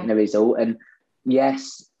in getting a result. And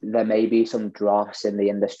yes, there may be some dross in the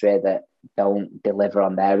industry that don't deliver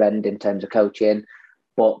on their end in terms of coaching.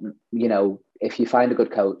 But, you know, if you find a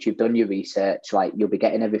good coach, you've done your research, like, you'll be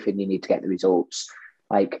getting everything you need to get the results.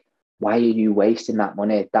 Like, why are you wasting that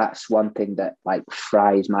money? That's one thing that, like,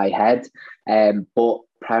 fries my head. But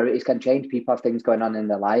priorities can change. People have things going on in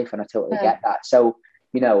their life, and I totally get that. So,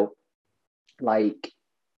 you know, like,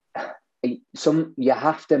 you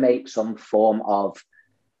have to make some form of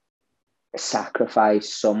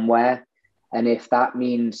sacrifice somewhere. And if that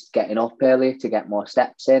means getting up early to get more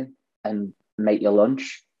steps in and make your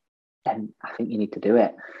lunch, then I think you need to do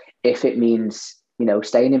it. If it means, you know,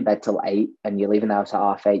 staying in bed till 8 and you're leaving the house at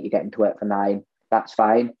 8:30, you're getting to work for 9, that's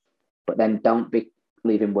fine. But then don't be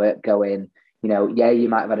leaving work going, you know, yeah, you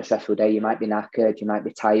might have had a stressful day, you might be knackered, you might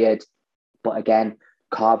be tired, but again,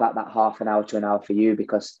 carve out that half an hour to an hour for you,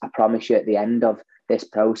 because I promise you at the end of this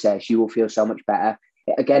process, you will feel so much better.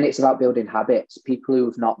 Again, it's about building habits. People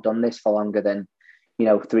who've not done this for longer than, you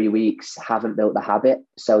know, 3 weeks haven't built the habit,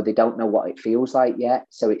 so they don't know what it feels like yet.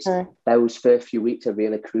 So it's those first few weeks are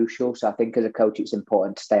really crucial. So I think as a coach, it's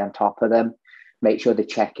important to stay on top of them, make sure they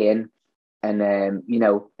check in, and you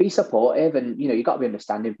know, be supportive. And, you know, you got to be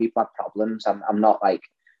understanding. People have problems. I'm not like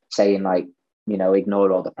saying, like, you know,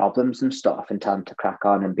 ignore all the problems and stuff and tell them to crack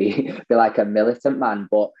on and be like a militant man.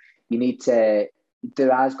 But you need to,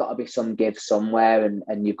 there has got to be some give somewhere,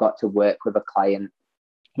 and you've got to work with a client.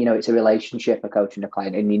 You know, it's a relationship, a coach and a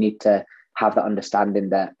client, and you need to have that understanding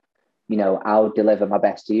that, you know, I'll deliver my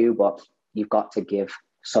best to you, but you've got to give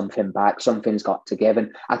something back. Something's got to give.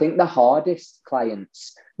 And I think the hardest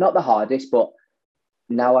clients, not the hardest, but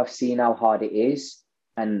now I've seen how hard it is.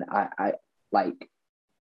 And I like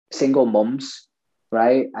single mums,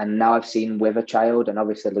 right? And now I've seen with a child, and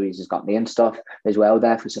obviously Louise has got me and stuff as well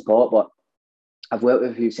there for support, but I've worked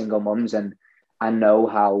with a few single mums, and I know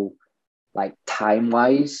how, like,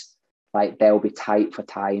 time-wise, like, they'll be tight for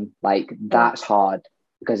time. Like, that's hard,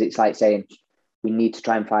 because it's like saying, we need to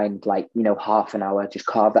try and find, like, you know, half an hour, just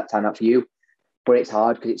carve that time out for you. But it's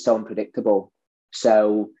hard because it's so unpredictable.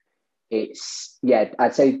 So it's, yeah,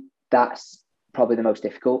 I'd say that's probably the most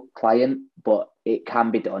difficult client, but it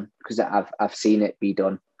can be done because I've seen it be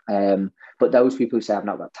done. But those people who say, I've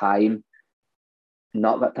not got time,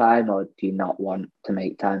 or do you not want to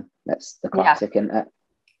make time? That's the classic, isn't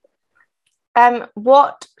it?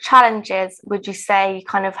 What challenges would you say you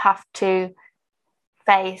kind of have to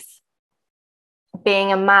face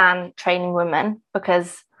being a man training women?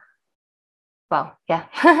 Because, well, yeah.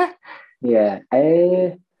 Yeah.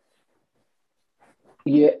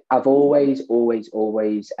 I've always,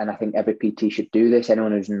 and I think every PT should do this.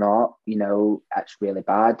 Anyone who's not, you know, that's really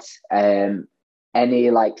bad.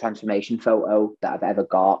 Any, like, transformation photo that I've ever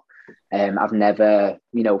got, I've never,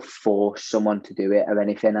 you know, forced someone to do it or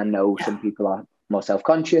anything. I know some people are more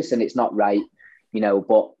self-conscious and it's not right, you know,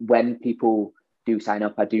 but when people do sign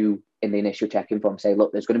up, I do, in the initial check-in form, say,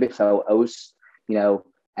 look, there's going to be photos, you know,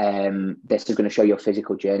 this is going to show your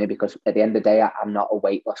physical journey, because at the end of the day, I'm not a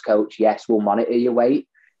weight loss coach. Yes, we'll monitor your weight,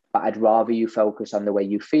 but I'd rather you focus on the way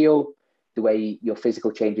you feel, the way your physical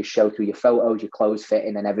changes show through your photos, your clothes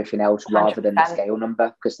fitting and everything else, 100%. Rather than the scale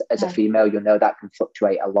number, because as a female, you'll know that can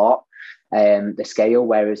fluctuate a lot, the scale,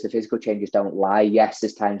 whereas the physical changes don't lie. Yes,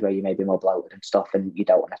 there's times where you may be more bloated and stuff and you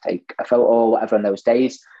don't want to take a photo or whatever on those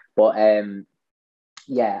days, but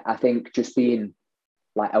yeah, I think just being,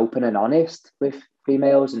 like, open and honest with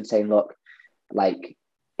females and saying, look, like,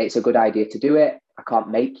 it's a good idea to do it, I can't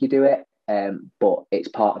make you do it, but it's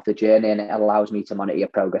part of the journey and it allows me to monitor your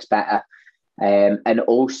progress better. And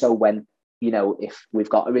also, when, you know, if we've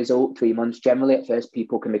got a result 3 months, generally at first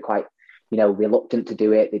people can be quite, you know, reluctant to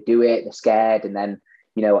do it. They do it, they're scared. And then,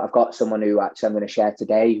 you know, I've got someone who actually I'm going to share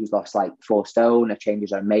today who's lost like 4 stone. Her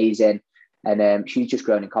changes are amazing. And she's just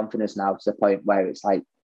grown in confidence now to the point where it's like,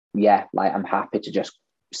 yeah, like I'm happy to just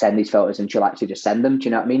send these photos and she'll actually just send them. Do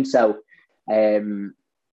you know what I mean? So,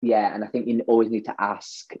 yeah, and I think you always need to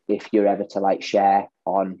ask if you're ever to like share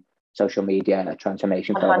on social media a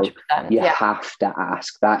transformation photo. You have to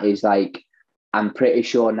ask. That is like, I'm pretty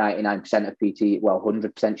sure 99% of PT, well,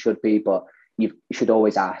 100% should be, but you should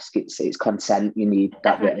always ask. It's consent. You need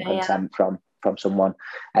that written consent from someone.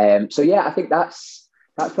 So yeah, I think that's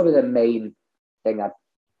probably the main thing I'd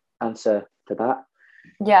answer to that.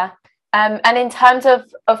 Yeah. And in terms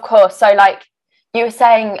of course, so like you were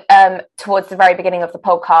saying towards the very beginning of the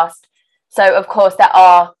podcast, so of course there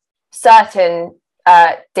are certain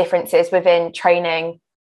differences within training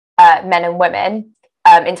men and women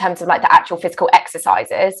in terms of like the actual physical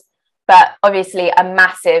exercises, but obviously a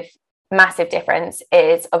massive difference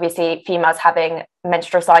is obviously females having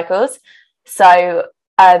menstrual cycles. So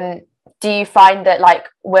do you find that like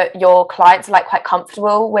your clients are like quite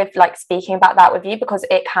comfortable with like speaking about that with you, because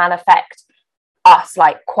it can affect us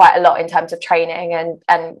like quite a lot in terms of training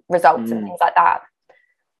and results and things like that?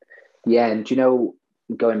 Yeah, and you know,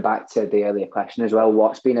 going back to the earlier question as well,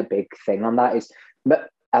 what's been a big thing on that is, but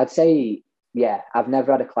I'd say, yeah, I've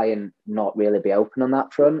never had a client not really be open on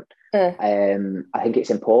that front. I think it's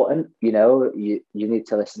important, you know, you need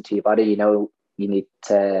to listen to your body, you know, you need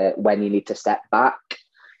to step back,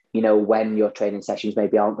 you know, when your training sessions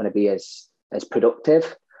maybe aren't going to be as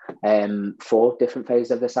productive for different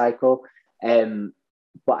phases of the cycle.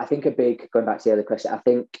 But I think going back to the other question, I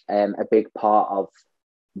think a big part of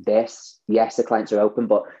this, yes, the clients are open,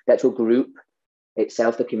 but the actual group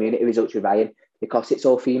itself, the community results with Ryan, because it's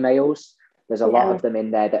all females, there's a lot of them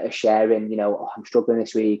in there that are sharing, you know, oh, I'm struggling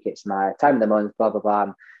this week, it's my time of the month, blah, blah, blah,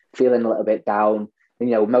 I'm feeling a little bit down. And,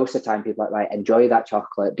 you know, most of the time people are like, enjoy that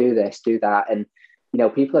chocolate, do this, do that. And, you know,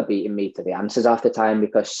 people are beating me to the answers half the time,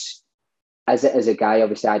 because as a guy,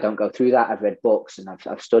 obviously I don't go through that. I've read books and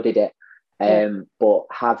I've studied it. But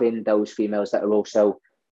having those females that are also,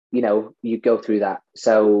 you know, you go through that,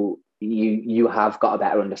 so you have got a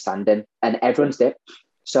better understanding, and everyone's different.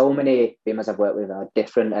 So many females I've worked with are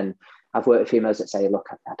different, and I've worked with females that say, look,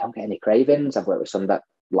 I don't get any cravings. I've worked with some that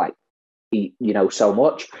like eat, you know, so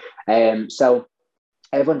much. So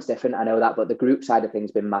everyone's different, I know that, but the group side of things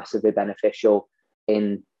has been massively beneficial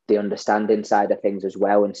in the understanding side of things as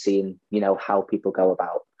well, and seeing, you know, how people go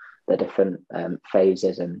about the different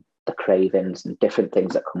phases and the cravings and different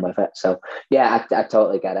things that come with it. So yeah, I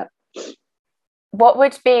totally get it. What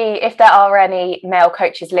would be, if there are any male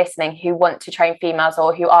coaches listening who want to train females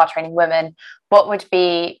or who are training women, what would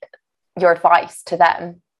be your advice to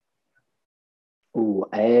them?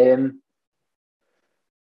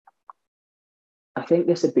 I think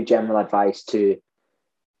this would be general advice to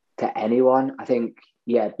anyone. I think,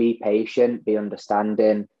 yeah, be patient, be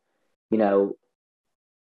understanding. You know,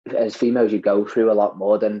 as females, you go through a lot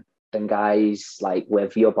more than guys, like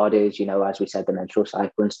with your bodies, you know, as we said, the menstrual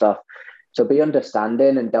cycle and stuff. So be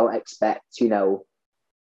understanding and don't expect, you know,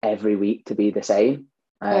 every week to be the same.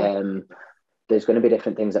 There's going to be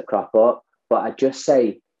different things that crop up, but I'd just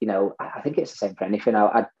say, you know, I think it's the same for anything.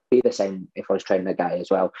 I'd be the same if I was training a guy as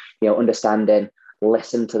well. You know, understanding,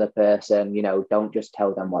 listen to the person, you know, don't just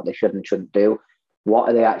tell them what they should and shouldn't do. What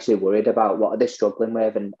are they actually worried about? What are they struggling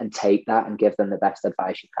with? And take that and give them the best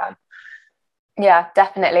advice you can. Yeah,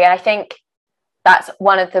 definitely. And I think that's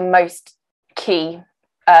one of the most key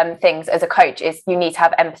things as a coach is you need to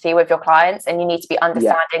have empathy with your clients, and you need to be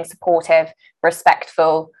understanding, supportive,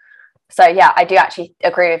 respectful. So yeah, I do actually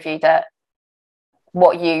agree with you that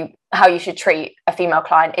how you should treat a female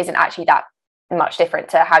client isn't actually that much different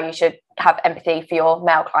to how you should have empathy for your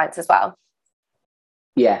male clients as well.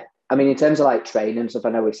 Yeah, I mean, in terms of like training stuff,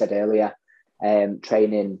 I know we said earlier,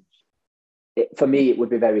 training, for me, it would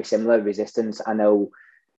be very similar. Resistance, I know,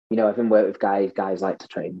 you know, I've been working with guys like to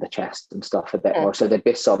train the chest and stuff a bit more, so there'd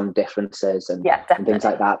be some differences and things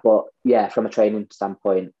like that. But yeah, from a training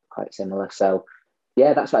standpoint, quite similar. So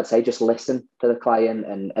yeah, that's what I'd say. Just listen to the client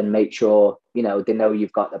and make sure, you know, they know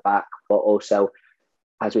you've got the back, but also,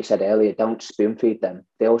 as we said earlier, don't spoon feed them.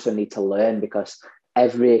 They also need to learn, because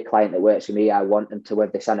every client that works with me, I want them to,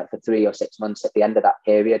 whether they sign up for 3 or 6 months, at the end of that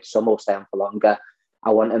period, some will stay on for longer.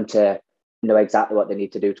 I want them to know exactly what they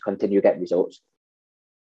need to do to continue getting results.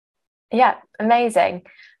 Yeah, amazing.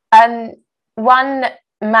 One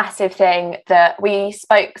massive thing that we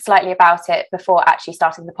spoke slightly about it before actually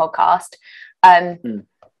starting the podcast,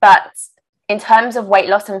 but in terms of weight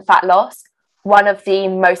loss and fat loss, one of the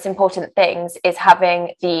most important things is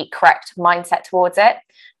having the correct mindset towards it.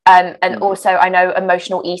 And also, I know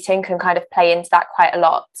emotional eating can kind of play into that quite a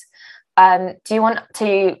lot. Do you want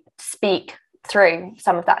to speak through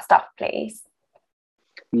some of that stuff, please?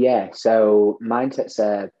 Yeah, so mindset's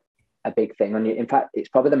a big thing on you. In fact, it's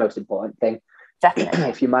probably the most important thing. Definitely.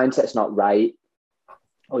 If your mindset's not right,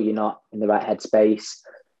 or you're not in the right headspace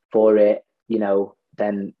for it,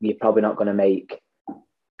 then you're probably not going to make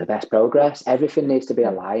the best progress. Everything needs to be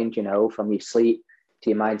aligned, from your sleep to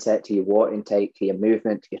your mindset, to your water intake, to your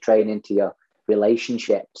movement, to your training, to your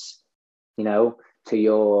relationships, to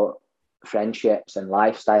your friendships and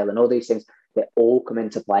lifestyle and all these things that all come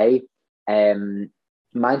into play.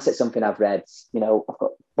 Mindset's something I've read, I've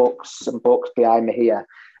got some books behind me here.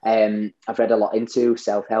 I've read a lot into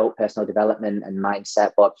self-help, personal development and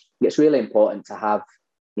mindset, but it's really important to have,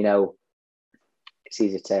 it's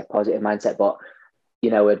easy to say a positive mindset, but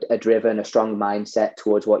a driven, a strong mindset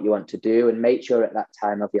towards what you want to do, and make sure at that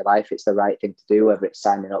time of your life it's the right thing to do, whether it's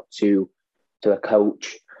signing up to a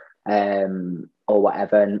coach or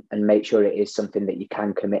whatever, and make sure it is something that you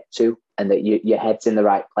can commit to and that your head's in the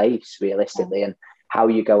right place realistically. And how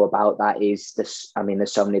you go about that is this. I mean,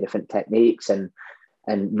 there's so many different techniques, and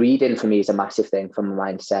reading for me is a massive thing from a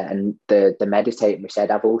mindset, and the meditating we said.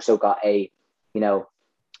 I've also got you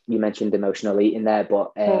mentioned emotional eating there,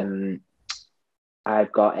 but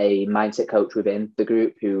I've got a mindset coach within the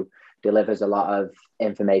group who delivers a lot of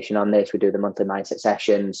information on this. We do the monthly mindset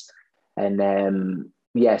sessions, and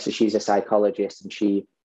so she's a psychologist, and she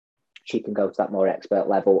can go to that more expert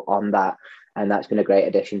level on that, and that's been a great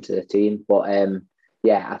addition to the team. But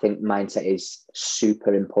I think mindset is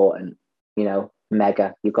super important.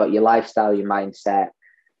 Mega. You've got your lifestyle, your mindset,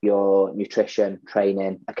 your nutrition,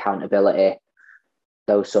 training, accountability.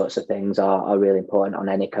 Those sorts of things are really important on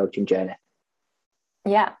any coaching journey.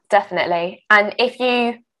 Yeah, definitely. And if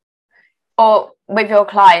you, or with your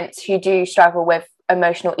clients who do struggle with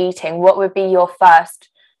emotional eating, what would be your first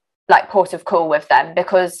port of call with them?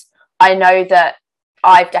 Because I know that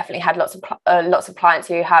I've definitely had lots of clients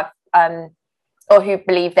who have or who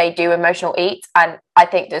believe they do emotional eat, and I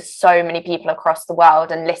think there's so many people across the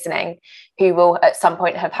world and listening who will at some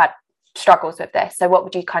point have had struggles with this. So what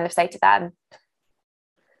would you kind of say to them?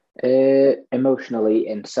 Emotional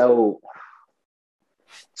eating, so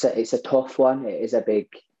it's a tough one. It is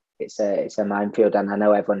it's a minefield, and I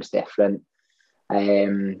know everyone's different.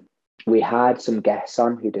 We had some guests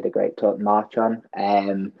on who did a great talk, March on,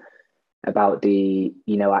 about the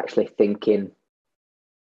actually thinking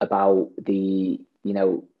about the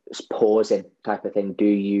pausing type of thing. Do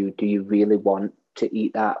you really want to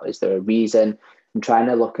eat that? Is there a reason? I'm trying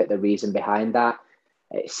to look at the reason behind that.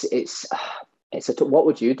 What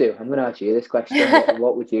would you do? I'm going to ask you this question.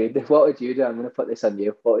 What would you do? What would you do? I'm going to put this on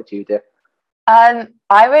you. What would you do? I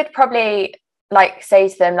would probably say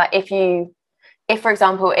to them, if for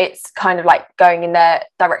example it's kind of going in the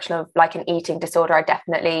direction of an eating disorder, I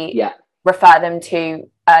definitely refer them to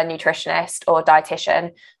a nutritionist or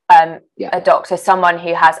dietitian, a doctor, someone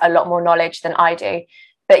who has a lot more knowledge than I do.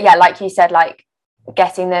 But like you said,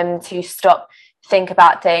 getting them to stop, think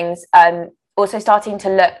about things, also starting to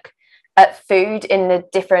look at food in a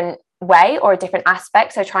different way or a different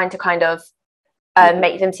aspect, so trying to kind of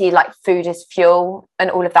make them see food as fuel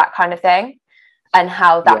and all of that kind of thing, and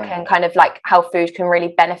how that can kind of how food can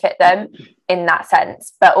really benefit them in that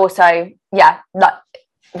sense. But also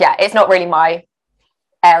it's not really my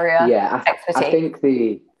area of expertise. I think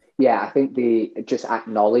the just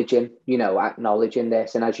acknowledging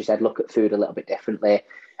this, and as you said, look at food a little bit differently.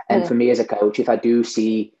 And for me as a coach, if I do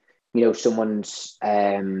see someone's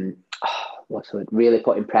really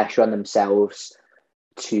putting pressure on themselves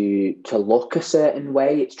to look a certain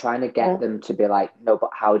way, it's trying to get them to be no,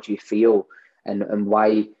 but how do you feel, and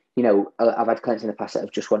why? I've had clients in the past that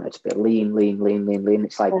have just wanted to be lean.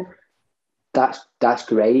 It's that's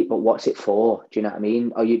great, but what's it for? Do you know what I mean?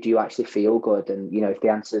 Do you actually feel good? And if the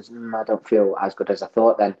answer is I don't feel as good as I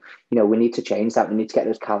thought, then we need to change that. We need to get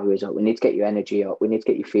those calories up. We need to get your energy up. We need to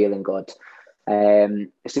get you feeling good.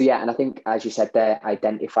 And I think, as you said there,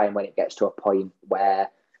 identifying when it gets to a point where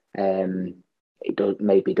it does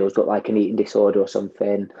look like an eating disorder or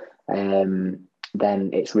something, then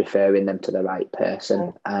it's referring them to the right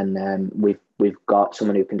person. And we've got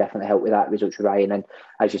someone who can definitely help with that, Results with Ryan, and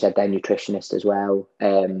as you said, they're nutritionist as well,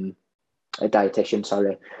 a dietitian,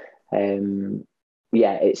 sorry.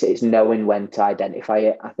 It's knowing when to identify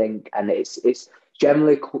it, I think, and it's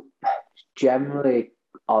generally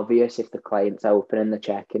obvious if the client's opening the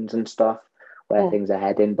check-ins and stuff where things are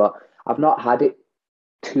heading, but I've not had it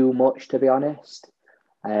too much, to be honest.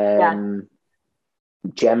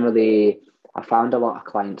 Generally, I found a lot of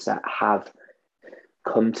clients that have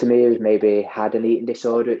come to me who's maybe had an eating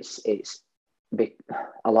disorder. It's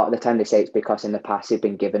a lot of the time they say it's because in the past they've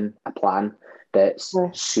been given a plan that's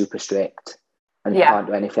super strict, and they can't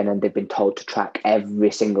do anything, and they've been told to track every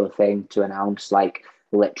single thing to an ounce, like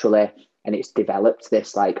literally, and it's developed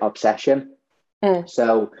this like obsession.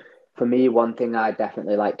 So for me, one thing I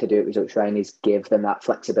definitely like to do at Results Ryan is give them that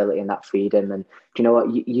flexibility and that freedom. And do you know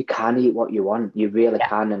what? You can eat what you want. You really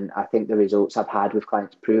can. And I think the results I've had with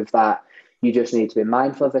clients prove that. You just need to be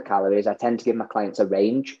mindful of the calories. I tend to give my clients a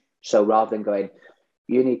range. So rather than going,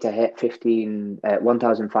 you need to hit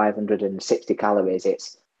 1,560 calories,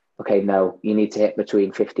 it's, okay, no, you need to hit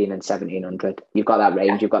between 15 and 1,700. You've got that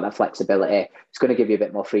range, you've got that flexibility. It's going to give you a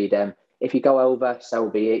bit more freedom. If you go over, so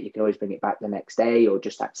be it. You can always bring it back the next day, or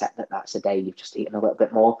just accept that that's a day you've just eaten a little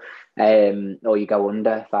bit more, or you go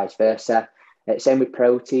under, vice versa. Same with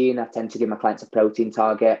protein. I tend to give my clients a protein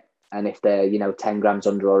target, and if they're 10 grams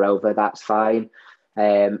under or over, that's fine.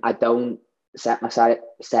 I don't set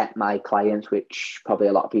my clients, which probably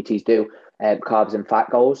a lot of PTs do, carbs and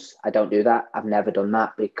fat goals. I don't do that. I've never done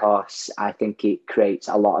that because I think it creates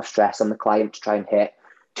a lot of stress on the client to try and hit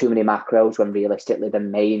too many macros, when realistically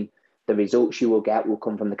the results you will get will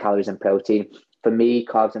come from the calories and protein. For me,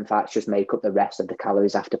 carbs and fats just make up the rest of the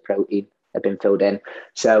calories after protein have been filled in.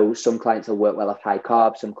 So some clients will work well off high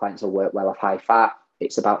carbs, some clients will work well off high fat.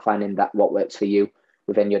 It's about finding that what works for you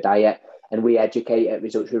within your diet. And we educate at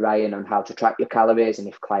Results with Ryan on how to track your calories. And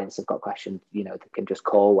if clients have got questions, they can just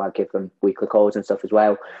call. I give them weekly calls and stuff as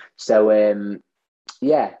well. So I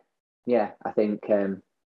think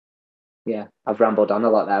I've rambled on a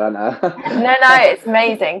lot there, haven't I? No, it's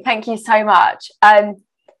amazing. Thank you so much. I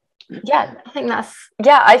think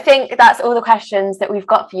that's all the questions that we've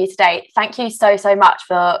got for you today. Thank you so much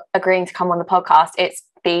for agreeing to come on the podcast. It's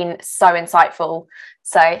been so insightful.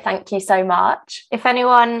 So thank you so much. If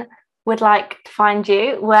anyone would like to find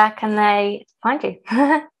you, where can they find you?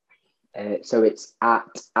 So it's at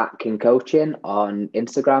Atkin Coaching on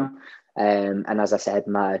Instagram. And as I said,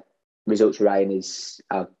 my Results with Ryan is...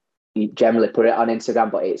 you generally put it on Instagram,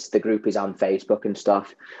 but the group is on Facebook and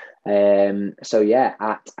stuff.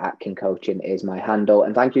 At Atkin Coaching is my handle.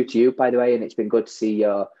 And thank you to you, by the way. And it's been good to see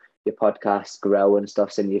your podcast grow and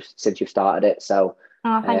stuff since you've started it. So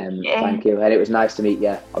thank you. And it was nice to meet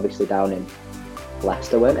you, obviously down in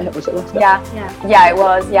Leicester, weren't it? Was it Leicester? Yeah, it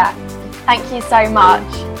was. Yeah. Thank you so much.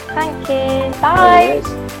 Thank you. Bye.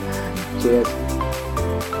 Cheers.